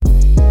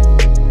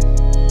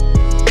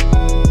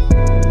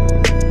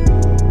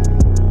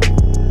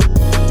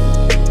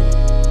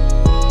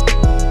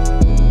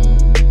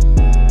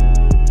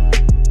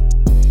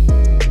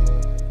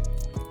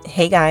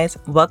Hey guys,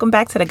 welcome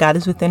back to the God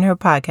is Within Her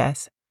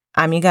podcast.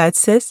 I'm your God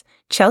sis,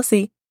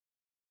 Chelsea.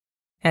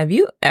 Have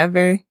you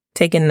ever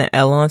taken the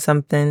L on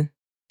something?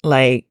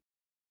 Like,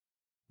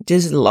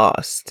 just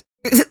lost.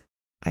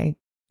 Like,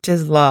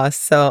 just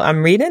lost. So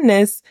I'm reading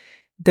this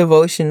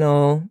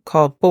devotional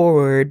called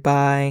Forward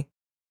by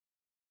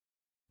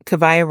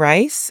Kavaya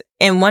Rice.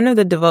 And one of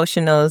the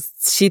devotionals,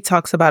 she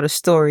talks about a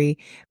story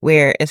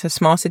where it's a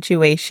small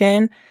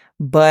situation,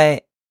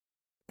 but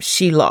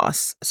she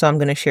lost. So I'm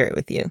going to share it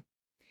with you.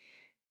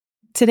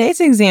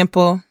 Today's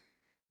example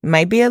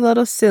might be a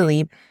little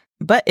silly,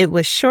 but it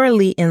was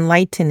surely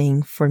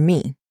enlightening for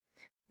me.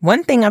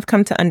 One thing I've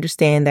come to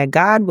understand that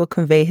God will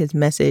convey his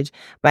message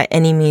by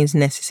any means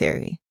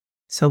necessary.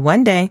 So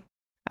one day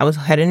I was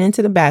heading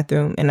into the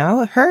bathroom and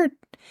I heard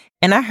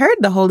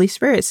the Holy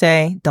Spirit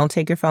say, "Don't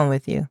take your phone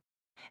with you."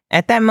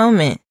 At that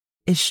moment,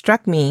 it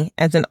struck me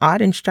as an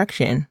odd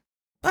instruction,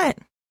 but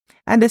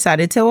I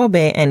decided to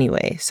obey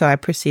anyway. So I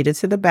proceeded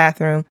to the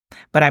bathroom,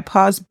 but I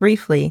paused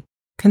briefly,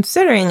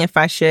 considering if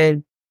I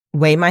should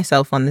weigh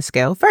myself on the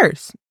scale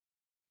first.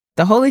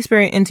 The Holy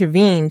Spirit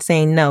intervened,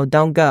 saying, "No,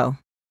 don't go."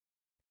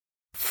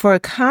 For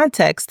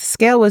context, the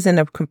scale was in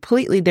a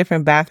completely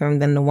different bathroom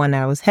than the one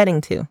I was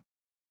heading to.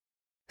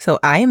 So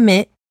I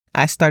admit,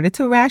 I started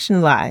to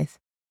rationalize.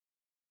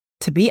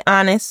 To be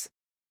honest,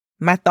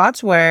 my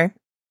thoughts were,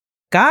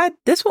 "God,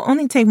 this will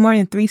only take more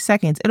than 3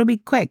 seconds. It'll be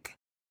quick."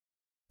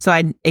 So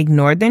I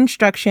ignored the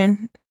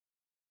instruction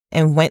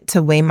and went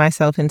to weigh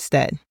myself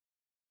instead.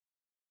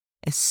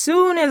 As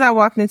soon as I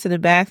walked into the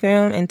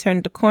bathroom and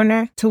turned the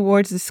corner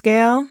towards the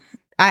scale,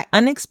 I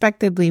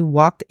unexpectedly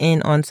walked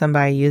in on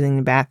somebody using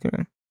the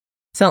bathroom.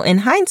 So in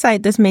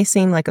hindsight, this may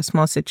seem like a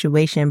small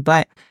situation,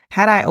 but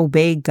had I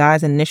obeyed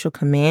God's initial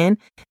command,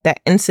 that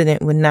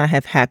incident would not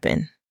have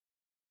happened.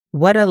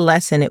 What a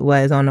lesson it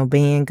was on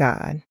obeying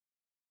God.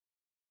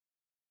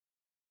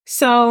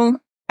 So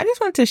I just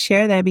want to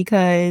share that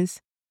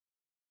because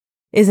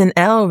is an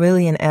L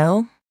really an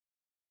L?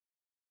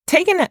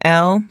 Taking an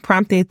L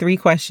prompted 3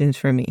 questions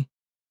for me.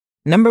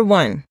 Number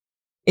 1,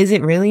 is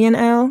it really an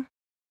L?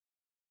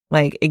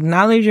 Like,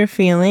 acknowledge your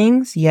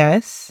feelings,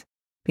 yes,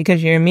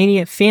 because your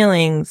immediate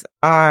feelings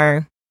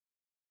are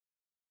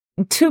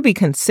to be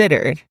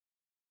considered.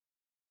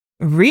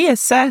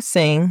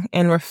 Reassessing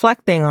and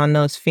reflecting on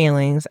those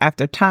feelings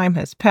after time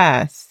has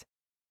passed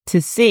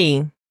to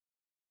see,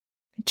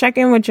 check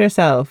in with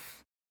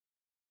yourself.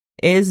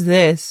 Is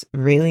this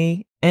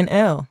really an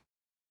L?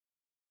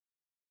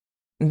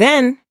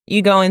 Then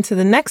you go into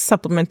the next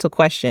supplemental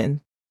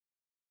question.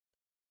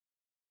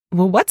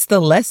 Well, what's the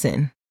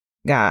lesson,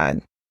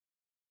 God?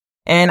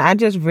 And I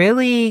just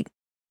really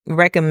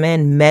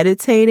recommend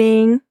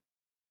meditating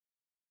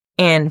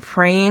and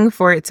praying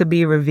for it to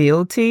be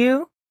revealed to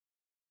you.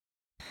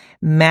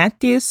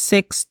 Matthew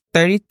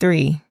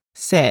 6:33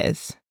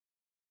 says,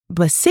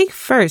 "But seek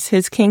first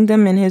his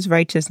kingdom and his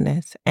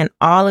righteousness, and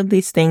all of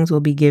these things will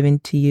be given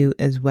to you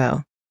as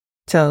well."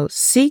 So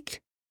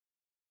seek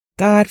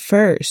God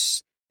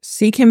first.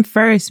 Seek him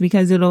first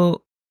because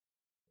it'll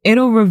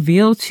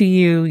reveal to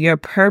you your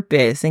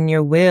purpose and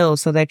your will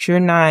so that you're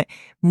not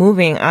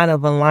moving out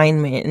of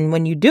alignment. And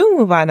when you do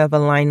move out of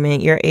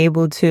alignment, you're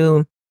able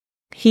to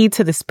heed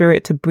to the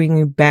Spirit to bring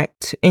you back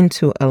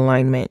into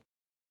alignment.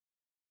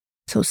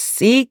 So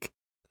seek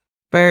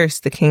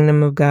first the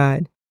kingdom of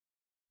God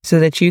so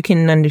that you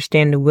can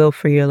understand the will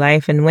for your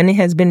life. And when it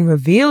has been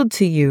revealed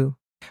to you,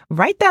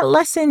 write that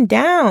lesson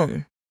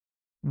down.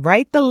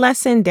 Write the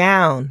lesson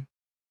down.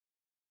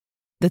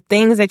 The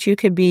things that you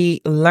could be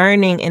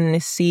learning in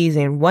this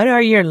season. What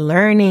are your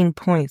learning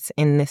points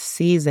in this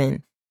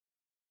season?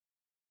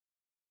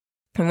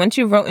 And once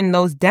you've written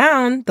those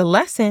down, the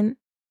lesson,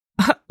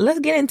 let's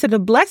get into the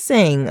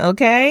blessing,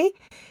 okay?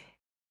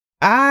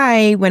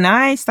 When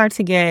I start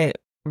to get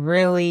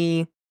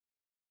really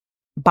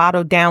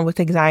bottled down with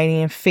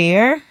anxiety and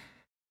fear,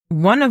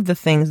 one of the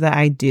things that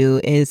I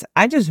do is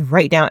I just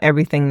write down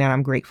everything that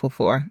I'm grateful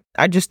for.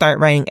 I just start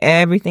writing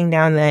everything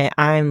down that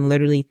I'm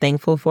literally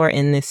thankful for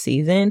in this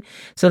season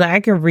so that I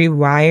can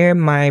rewire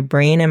my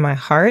brain and my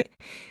heart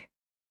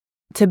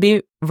to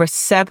be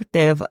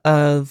receptive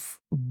of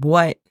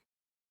what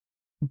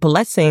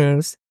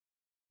blessings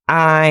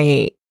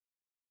I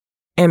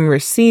am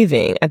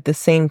receiving at the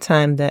same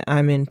time that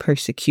I'm in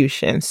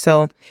persecution.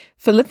 So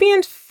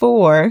Philippians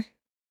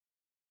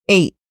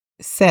 4:8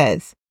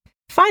 says,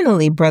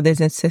 "Finally, brothers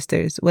and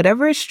sisters,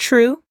 whatever is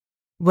true,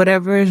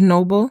 whatever is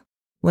noble,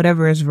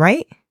 whatever is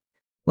right,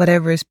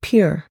 whatever is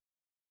pure,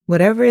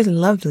 whatever is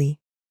lovely,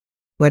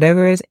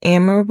 whatever is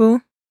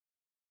admirable,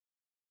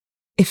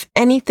 if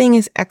anything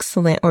is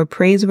excellent or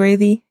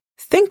praiseworthy,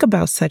 think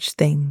about such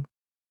things."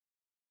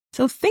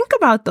 So think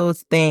about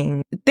those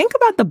things. Think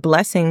about the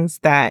blessings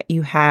that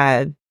you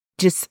have,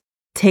 just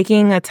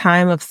taking a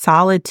time of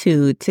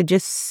solitude to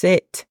just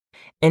sit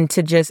and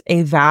to just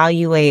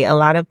evaluate. A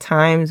lot of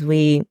times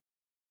we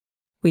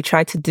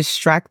try to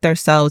distract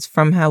ourselves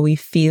from how we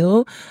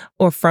feel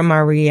or from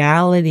our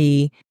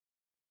reality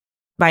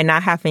by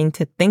not having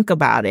to think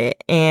about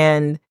it.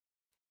 And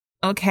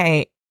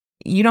okay,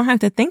 you don't have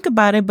to think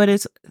about it, but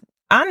it's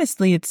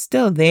honestly, it's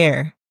still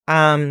there.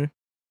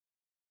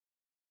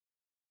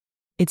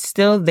 It's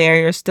still there.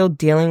 You're still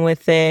dealing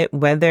with it,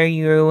 whether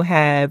you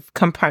have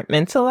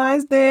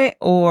compartmentalized it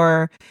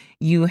or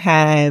you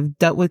have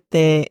dealt with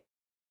it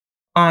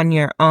on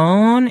your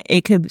own.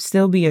 It could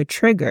still be a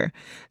trigger.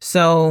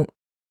 So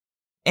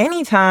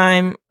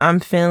anytime I'm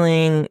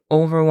feeling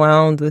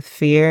overwhelmed with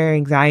fear,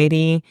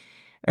 anxiety,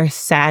 or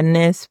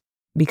sadness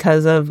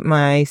because of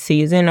my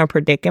season or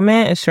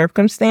predicament or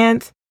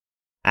circumstance,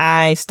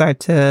 I start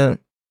to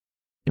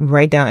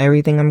write down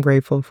everything I'm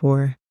grateful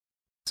for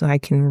so I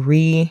can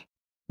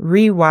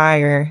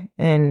rewire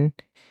and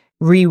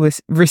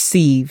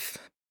receive.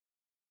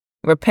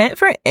 Repent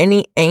for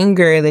any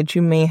anger that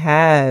you may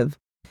have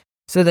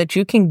so that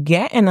you can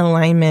get in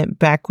alignment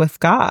back with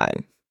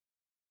God.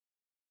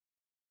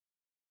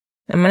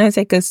 I'm going to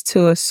take us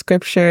to a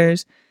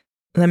scriptures,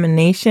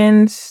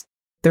 Lamentations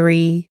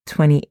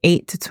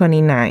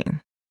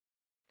 3:28-29.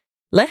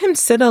 Let him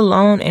sit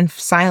alone in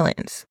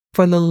silence,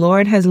 for the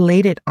Lord has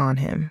laid it on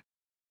him.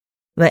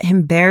 Let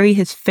him bury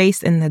his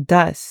face in the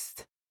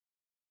dust.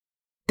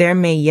 There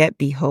may yet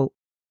be hope.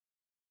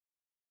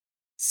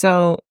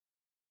 So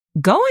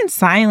go in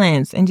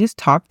silence and just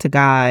talk to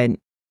God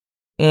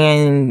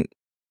and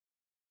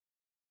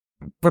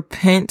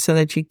repent so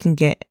that you can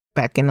get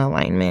back in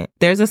alignment.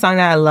 There's a song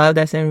that I love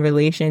that's in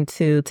relation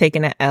to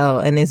taking an L,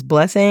 and it's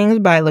Blessings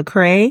by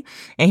Lecrae.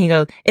 And he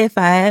goes, if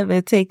I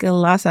ever take a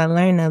loss, I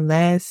learn a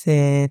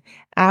lesson.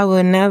 I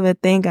would never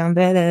think I'm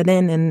better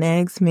than the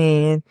next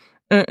man.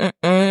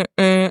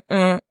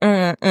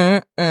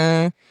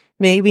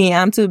 Maybe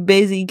I'm too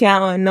busy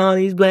counting all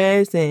these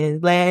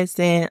blessings. Count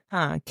it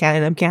up, count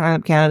it up,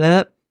 count it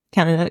up,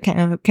 count it up, count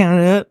it up, count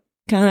it up,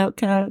 count it up,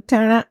 count it up,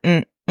 count it up.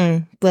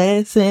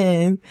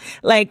 Blessings.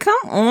 Like,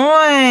 come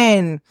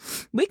on.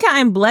 We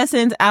counting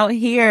blessings out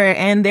here,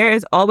 and there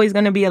is always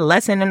going to be a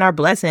lesson in our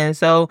blessings.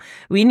 So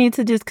we need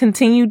to just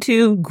continue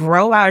to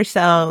grow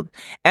ourselves.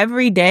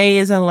 Every day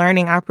is a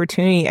learning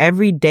opportunity.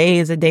 Every day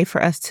is a day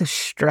for us to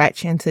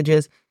stretch and to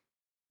just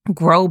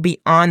grow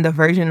beyond the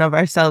version of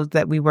ourselves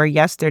that we were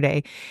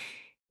yesterday.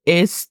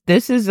 This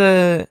is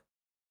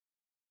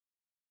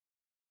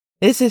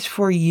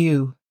for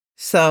you.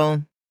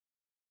 So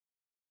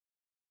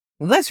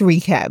let's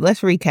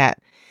recap.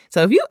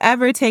 So if you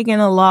ever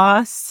taken a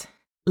loss,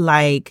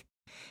 like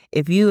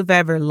if you've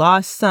ever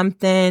lost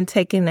something,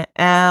 taken an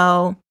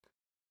L,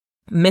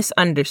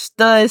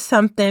 misunderstood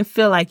something,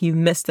 feel like you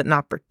missed an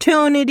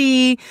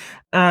opportunity,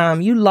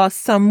 you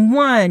lost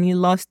someone, you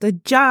lost a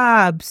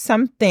job,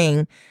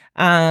 something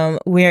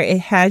where it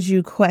has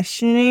you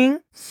questioning.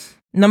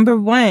 Number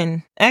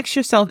one, ask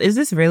yourself, is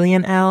this really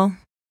an L?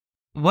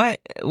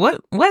 What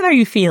are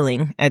you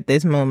feeling at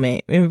this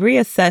moment? And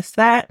reassess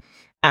that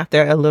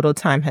after a little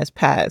time has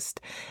passed.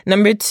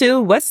 Number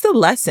two, what's the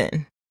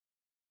lesson?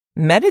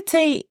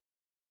 Meditate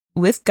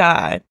with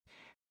God.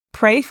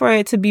 Pray for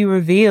it to be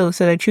revealed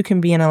so that you can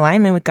be in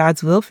alignment with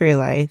God's will for your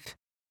life.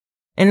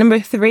 And number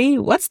three,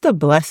 what's the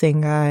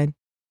blessing, God?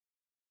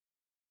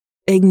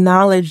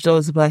 Acknowledge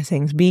those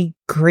blessings. Be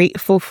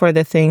grateful for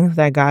the things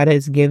that God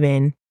has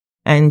given.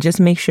 And just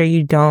make sure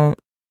you don't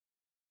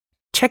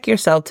check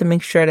yourself to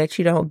make sure that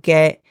you don't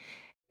get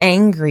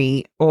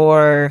angry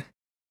or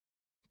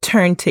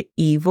turn to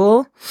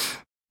evil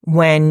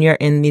when you're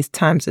in these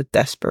times of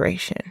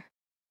desperation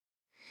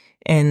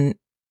and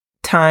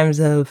times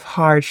of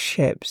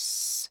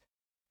hardships.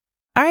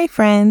 All right,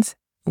 friends,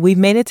 we've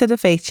made it to the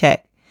faith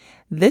check.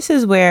 This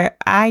is where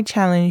I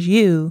challenge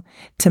you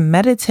to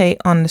meditate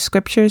on the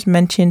scriptures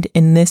mentioned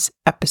in this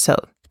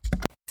episode.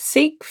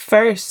 Seek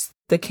first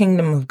the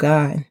kingdom of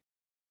God.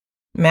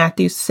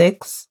 Matthew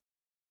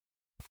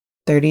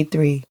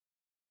 6:33.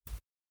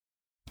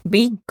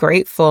 Be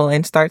grateful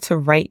and start to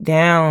write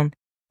down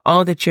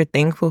all that you're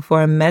thankful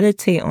for and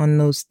meditate on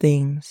those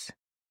things.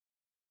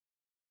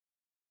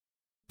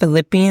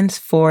 Philippians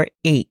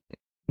 4:8.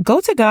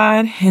 Go to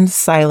God in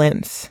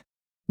silence.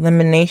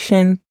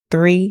 Lamentations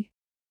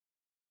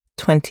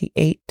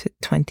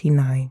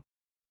 3:28-29.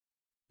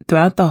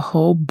 Throughout the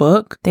whole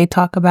book, they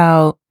talk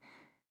about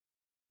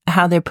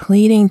how they're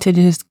pleading to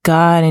just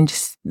God and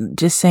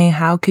just saying,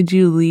 how could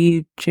you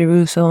leave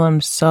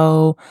Jerusalem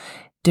so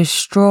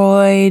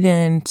destroyed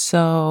and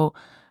so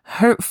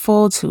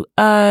hurtful to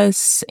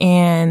us?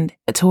 And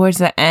towards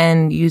the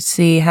end, you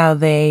see how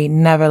they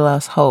never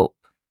lost hope.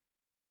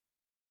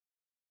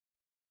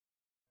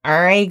 All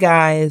right,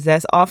 guys,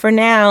 that's all for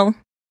now.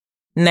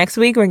 Next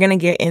week, we're going to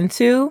get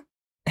into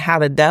how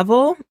the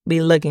devil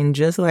be looking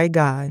just like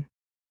God.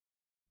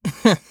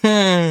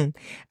 All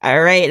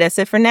right, that's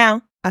it for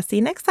now. I'll see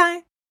you next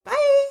time.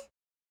 Bye.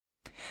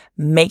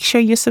 Make sure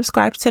you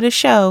subscribe to the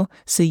show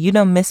so you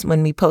don't miss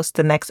when we post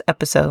the next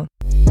episode.